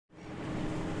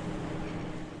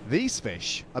These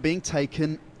fish are being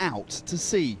taken out to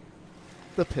sea.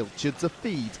 The pilchards are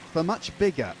feed for much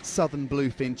bigger southern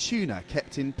bluefin tuna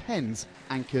kept in pens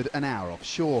anchored an hour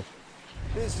offshore.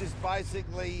 This is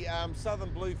basically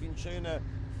southern bluefin tuna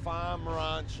farm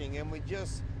ranching, and we're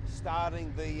just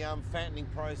starting the fattening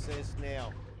process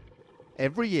now.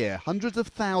 Every year, hundreds of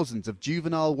thousands of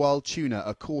juvenile wild tuna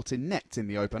are caught in nets in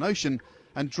the open ocean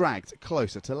and dragged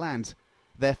closer to land.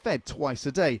 They're fed twice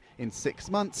a day. In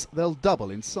 6 months, they'll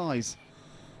double in size.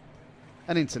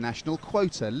 An international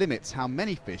quota limits how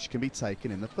many fish can be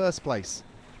taken in the first place.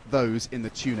 Those in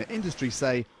the tuna industry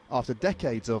say after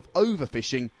decades of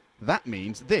overfishing, that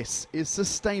means this is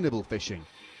sustainable fishing.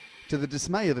 To the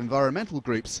dismay of environmental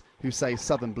groups who say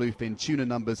southern bluefin tuna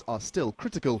numbers are still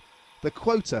critical, the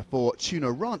quota for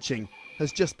tuna ranching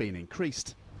has just been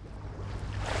increased.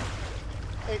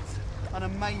 It's an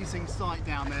amazing sight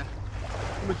down there.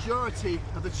 The majority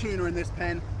of the tuna in this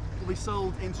pen will be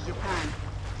sold into Japan.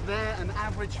 There, an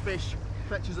average fish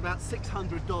fetches about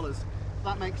 $600.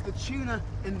 That makes the tuna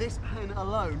in this pen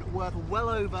alone worth well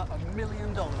over $1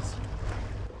 million.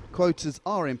 Quotas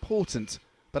are important,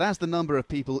 but as the number of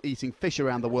people eating fish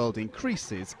around the world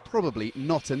increases, probably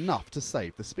not enough to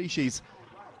save the species.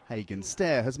 Hagen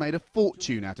Stair has made a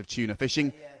fortune out of tuna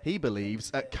fishing. He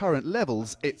believes at current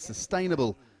levels it's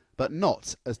sustainable, but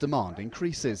not as demand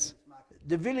increases.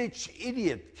 The village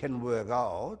idiot can work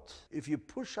out if you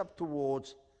push up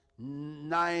towards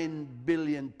 9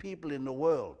 billion people in the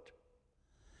world,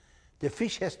 the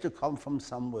fish has to come from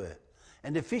somewhere,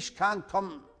 and the fish can't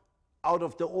come out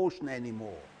of the ocean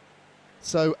anymore.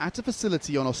 So at a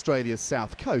facility on Australia's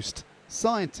south coast,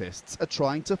 scientists are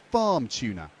trying to farm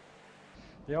tuna.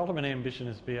 The ultimate ambition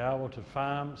is to be able to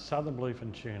farm southern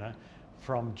bluefin tuna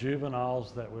from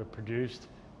juveniles that were produced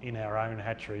in our own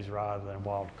hatcheries rather than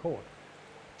wild caught.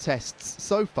 Tests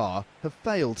so far have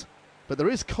failed, but there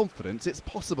is confidence it's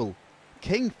possible.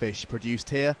 Kingfish produced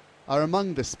here are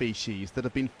among the species that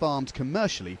have been farmed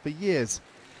commercially for years.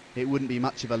 It wouldn't be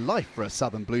much of a life for a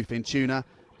southern bluefin tuna,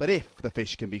 but if the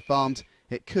fish can be farmed,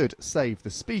 it could save the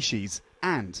species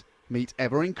and meet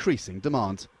ever-increasing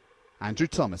demand. Andrew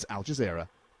Thomas, Al Jazeera,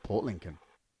 Port Lincoln.